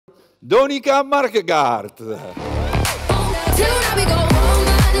Doniga Markegard.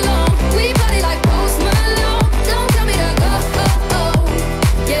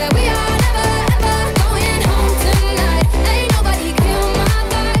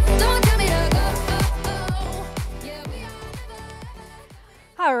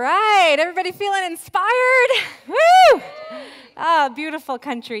 All right, everybody feeling inspired? Woo! Ah, beautiful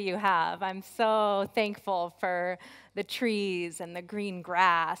country you have. I'm so thankful for the trees and the green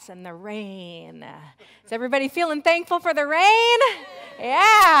grass and the rain. Is everybody feeling thankful for the rain?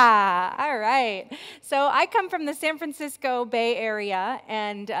 Yeah, all right. So I come from the San Francisco Bay Area,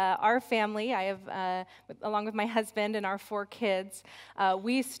 and our family, I have, along with my husband and our 4 kids,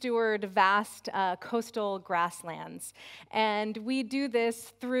 we steward vast coastal grasslands. And we do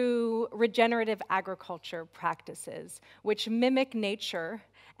this through regenerative agriculture practices, which mimic nature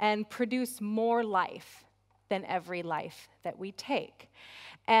and produce more life than every life that we take.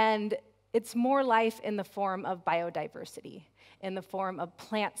 And it's more life in the form of biodiversity, in the form of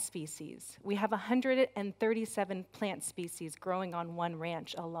plant species. We have 137 plant species growing on one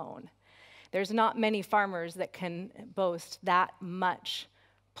ranch alone. There's not many farmers that can boast that much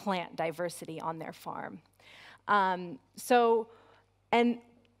plant diversity on their farm. And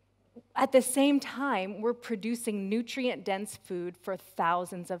at the same time, we're producing nutrient-dense food for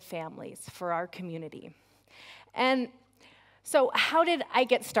thousands of families, for our community. And so how did I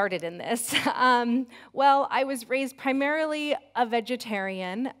get started in this? Well, I was raised primarily a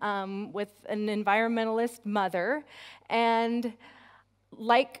vegetarian with an environmentalist mother. And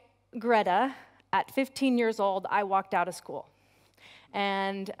like Greta, at 15 years old, I walked out of school.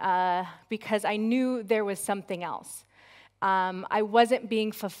 And because I knew there was something else. I wasn't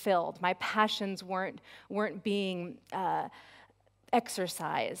being fulfilled. My passions weren't being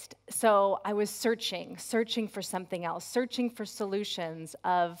exercised. So I was searching for something else, searching for solutions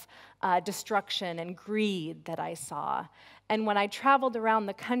of destruction and greed that I saw. And when I traveled around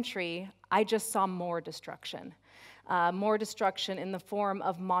the country, I just saw more destruction in the form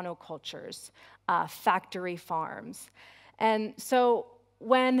of monocultures, factory farms. And so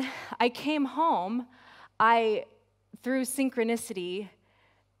when I came home, I, through synchronicity,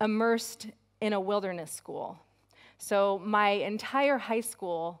 immersed in a wilderness school. So my entire high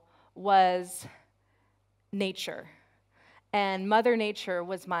school was nature, and Mother Nature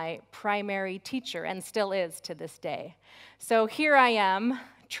was my primary teacher and still is to this day. So here I am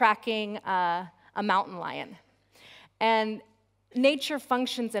tracking a mountain lion, and nature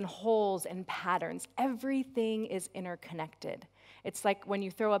functions in wholes and patterns. Everything is interconnected. It's like when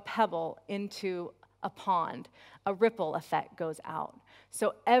you throw a pebble into a pond, a ripple effect goes out.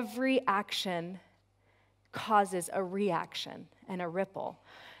 So every action causes a reaction and a ripple.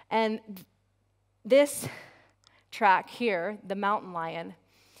 And this track here, the mountain lion,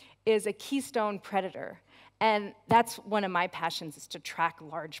 is a keystone predator. And that's one of my passions, is to track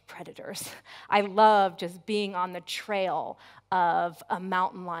large predators. I love just being on the trail of a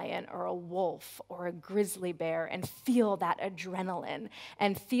mountain lion or a wolf or a grizzly bear and feel that adrenaline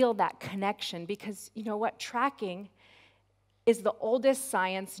and feel that connection, because you know what? Tracking is the oldest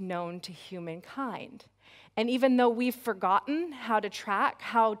science known to humankind. And even though we've forgotten how to track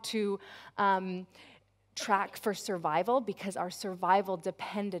for survival, because our survival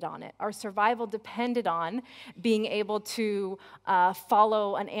depended on it. Our survival depended on being able to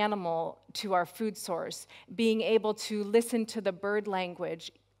follow an animal to our food source, being able to listen to the bird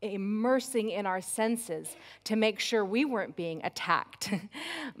language, immersing in our senses to make sure we weren't being attacked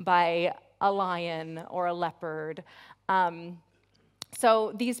by a lion or a leopard.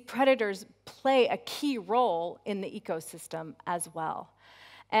 So these predators play a key role in the ecosystem as well.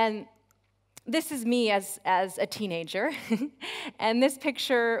 And this is me as a teenager. And this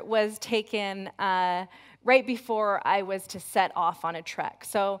picture was taken right before I was to set off on a trek.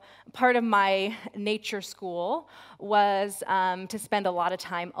 So part of my nature school was to spend a lot of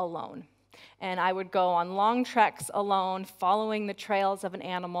time alone. And I would go on long treks alone, following the trails of an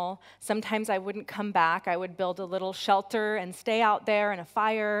animal. Sometimes I wouldn't come back. I would build a little shelter and stay out there in a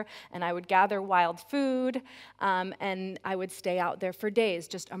fire, and I would gather wild food, and I would stay out there for days,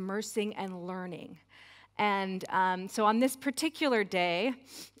 just immersing and learning. And so on this particular day,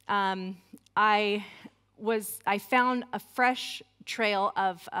 I found a fresh trail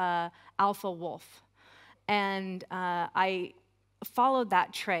of alpha wolf, and I followed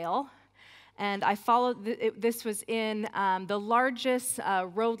that trail. And I followed, this was in the largest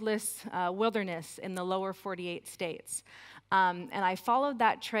roadless wilderness in the lower 48 states. And I followed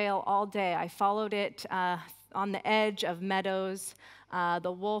that trail all day. I followed it on the edge of meadows.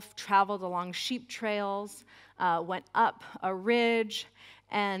 The wolf traveled along sheep trails, went up a ridge,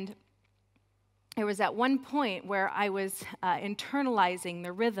 and there was at one point where I was internalizing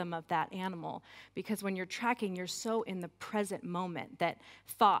the rhythm of that animal, because when you're tracking, you're so in the present moment that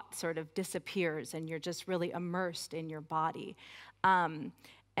thought sort of disappears and you're just really immersed in your body.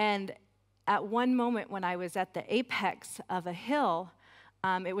 And at one moment when I was at the apex of a hill,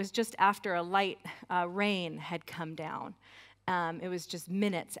 it was just after a light rain had come down. It was just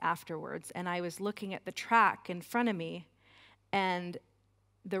minutes afterwards, and I was looking at the track in front of me, and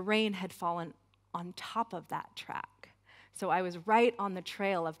the rain had fallen on top of that track. So I was right on the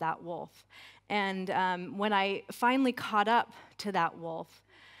trail of that wolf. And when I finally caught up to that wolf,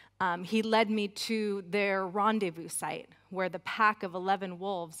 he led me to their rendezvous site where the pack of 11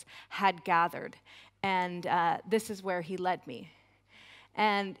 wolves had gathered. And this is where he led me.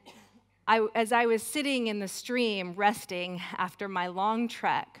 And as I was sitting in the stream resting after my long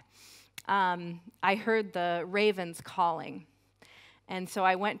trek, I heard the ravens calling. And so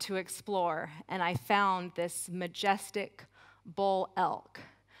I went to explore, and I found this majestic bull elk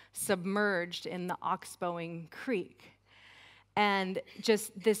submerged in the Oxbowing Creek. And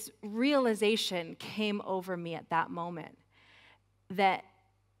just this realization came over me at that moment, that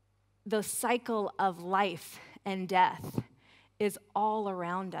the cycle of life and death is all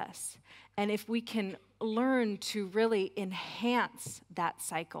around us. And if we can learn to really enhance that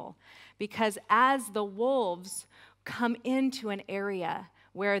cycle, because as the wolves come into an area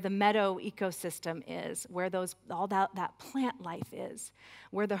where the meadow ecosystem is, where all that plant life is,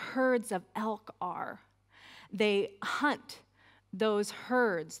 where the herds of elk are, they hunt those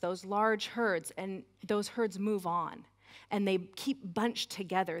herds, those large herds, and those herds move on, and they keep bunched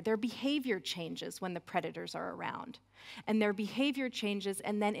together. Their behavior changes when the predators are around, and their behavior changes,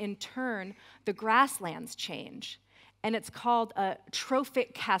 and then in turn, the grasslands change. And it's called a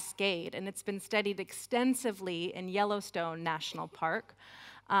trophic cascade, and it's been studied extensively in Yellowstone National Park,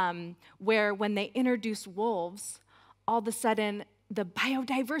 where when they introduced wolves, all of a sudden the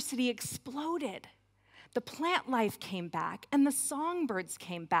biodiversity exploded. The plant life came back, and the songbirds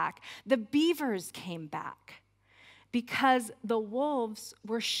came back. The beavers came back, because the wolves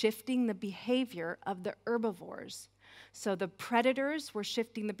were shifting the behavior of the herbivores. So the predators were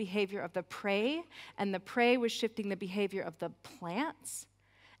shifting the behavior of the prey, and the prey was shifting the behavior of the plants.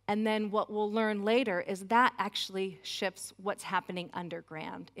 And then what we'll learn later is that actually shifts what's happening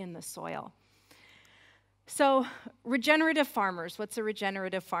underground in the soil. So regenerative farmers, what's a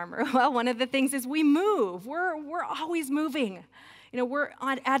regenerative farmer? Well, one of the things is we move. We're always moving. You know, we're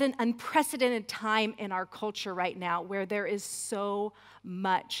at an unprecedented time in our culture right now where there is so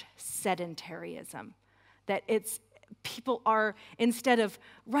much sedentarism that people are, instead of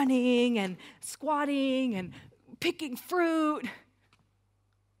running and squatting and picking fruit,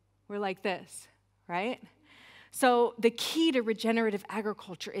 we're like this, right? So the key to regenerative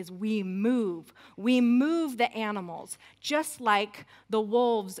agriculture is we move. We move the animals, just like the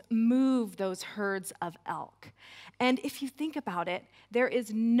wolves move those herds of elk. And if you think about it, there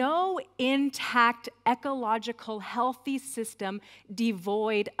is no intact, ecological, healthy system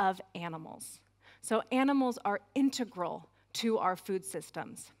devoid of animals. So animals are integral to our food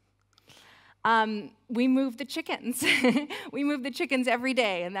systems. We move the chickens. We move the chickens every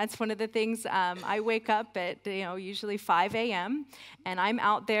day, and that's one of the things. I wake up at usually 5 a.m., and I'm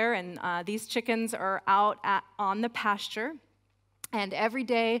out there, and these chickens are out on the pasture. And every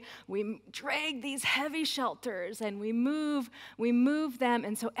day we drag these heavy shelters, and we move them,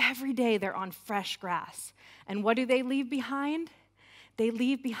 and so every day they're on fresh grass. And what do they leave behind? They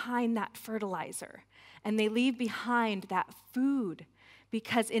leave behind that fertilizer, and they leave behind that food.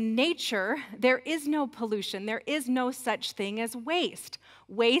 Because in nature, there is no pollution. There is no such thing as waste.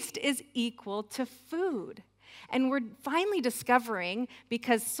 Waste is equal to food. And we're finally discovering,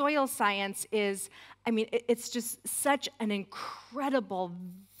 because soil science is, it's just such an incredible,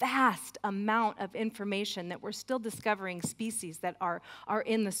 vast amount of information that we're still discovering species that are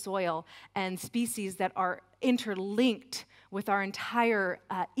in the soil and species that are interlinked with our entire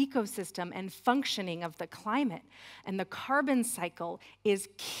ecosystem and functioning of the climate. And the carbon cycle is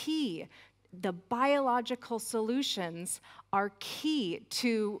key. The biological solutions are key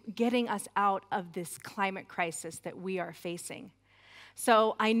to getting us out of this climate crisis that we are facing.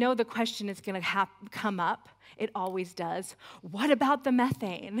 So I know the question is going to come up. It always does. What about the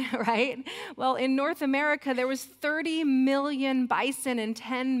methane, right? Well, in North America, there was 30 million bison and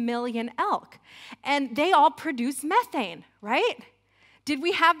 10 million elk, and they all produce methane, right? Did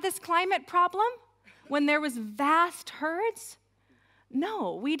we have this climate problem when there was vast herds?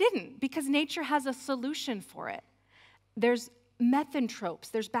 No, we didn't, because nature has a solution for it. There's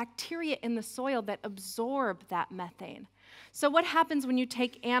methanthropes. There's bacteria in the soil that absorb that methane. So what happens when you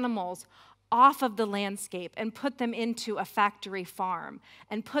take animals off of the landscape and put them into a factory farm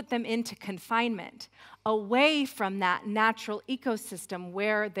and put them into confinement, away from that natural ecosystem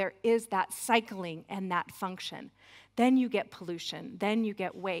where there is that cycling and that function. Then you get pollution, then you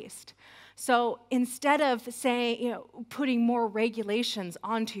get waste. So instead of saying, putting more regulations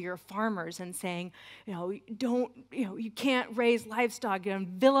onto your farmers and saying, you can't raise livestock,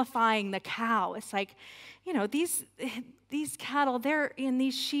 vilifying the cow. It's like, these cattle,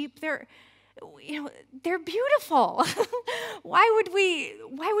 these sheep, they're beautiful. Why would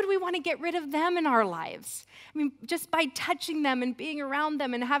we want to get rid of them in our lives? I mean, just by touching them and being around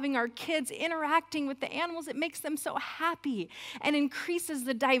them and having our kids interacting with the animals, it makes them so happy and increases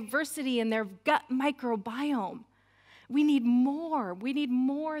the diversity in their gut microbiome. We need more. We need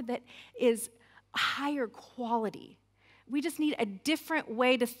more that is higher quality. We just need a different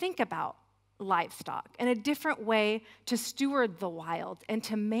way to think about livestock and a different way to steward the wild and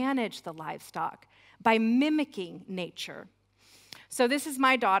to manage the livestock by mimicking nature. So this is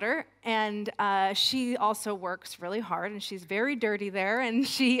my daughter, and she also works really hard, and she's very dirty there, and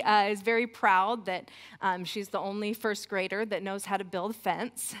she is very proud that she's the only first grader that knows how to build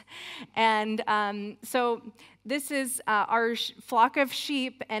fence. And so this is our flock of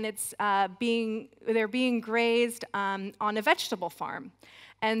sheep, and they're being grazed on a vegetable farm.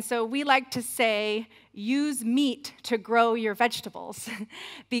 And so we like to say, use meat to grow your vegetables,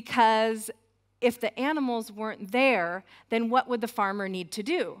 because if the animals weren't there, then what would the farmer need to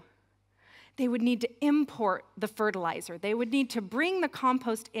do? They would need to import the fertilizer. They would need to bring the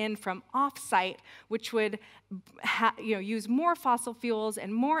compost in from off-site, which would use more fossil fuels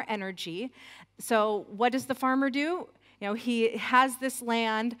and more energy. So what does the farmer do? He has this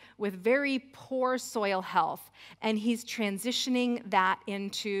land with very poor soil health, and he's transitioning that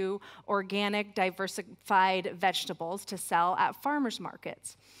into organic, diversified vegetables to sell at farmers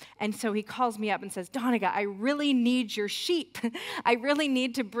markets. And so he calls me up and says, Doniga, I really need your sheep. I really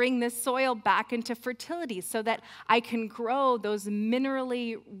need to bring this soil back into fertility so that I can grow those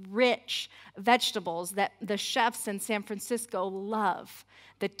minerally rich vegetables that the chefs in San Francisco love,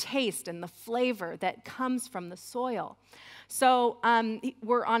 the taste and the flavor that comes from the soil. So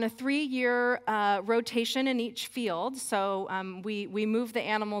we're on a 3-year rotation in each field. So we move the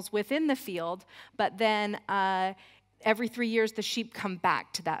animals within the field, but then every 3 years the sheep come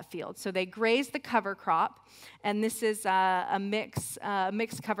back to that field. So they graze the cover crop, and this is a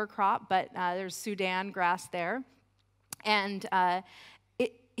mixed cover crop, but there's Sudan grass there. And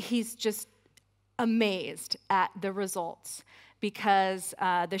he's just amazed at the results, because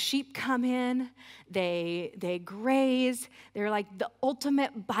the sheep come in, they graze, they're like the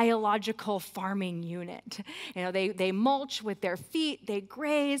ultimate biological farming unit. They mulch with their feet, they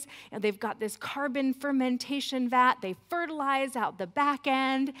graze, and they've got this carbon fermentation vat, they fertilize out the back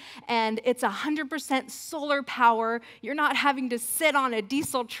end, and it's 100% solar power. You're not having to sit on a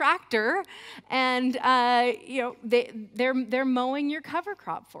diesel tractor, and they're mowing your cover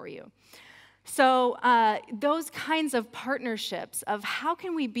crop for you. So those kinds of partnerships of how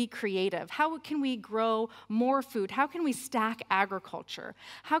can we be creative? How can we grow more food? How can we stack agriculture?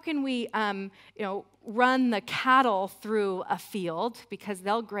 How can we run the cattle through a field, because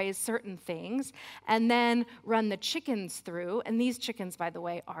they'll graze certain things, and then run the chickens through? And these chickens, by the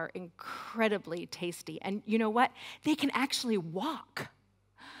way, are incredibly tasty. And you know what? They can actually walk.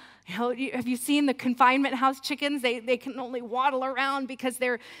 Have you seen the confinement house chickens? They can only waddle around because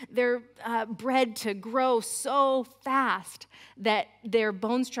they're bred to grow so fast that their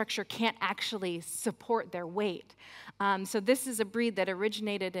bone structure can't actually support their weight. So this is a breed that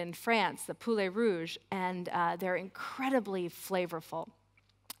originated in France, the Poulet Rouge, and they're incredibly flavorful.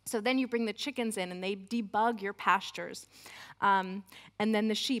 So then you bring the chickens in, and they debug your pastures. And then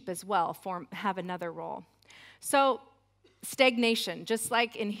the sheep as well have another role. So stagnation, just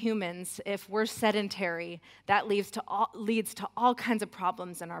like in humans, if we're sedentary, that leads to all kinds of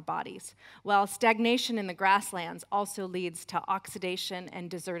problems in our bodies. Well, stagnation in the grasslands also leads to oxidation and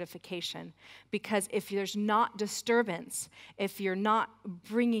desertification, because if there's not disturbance, if you're not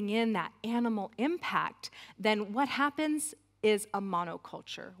bringing in that animal impact, then what happens is a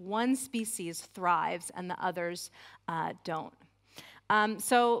monoculture. One species thrives and the others don't.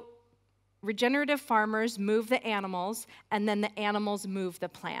 So regenerative farmers move the animals, and then the animals move the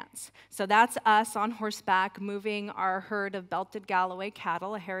plants. So that's us on horseback moving our herd of belted Galloway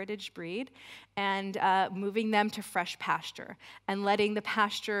cattle, a heritage breed, and moving them to fresh pasture and letting the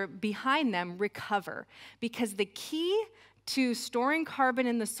pasture behind them recover. Because the key to storing carbon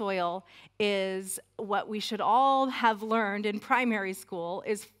in the soil is what we should all have learned in primary school,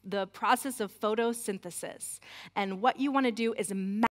 is the process of photosynthesis. And what you want to do is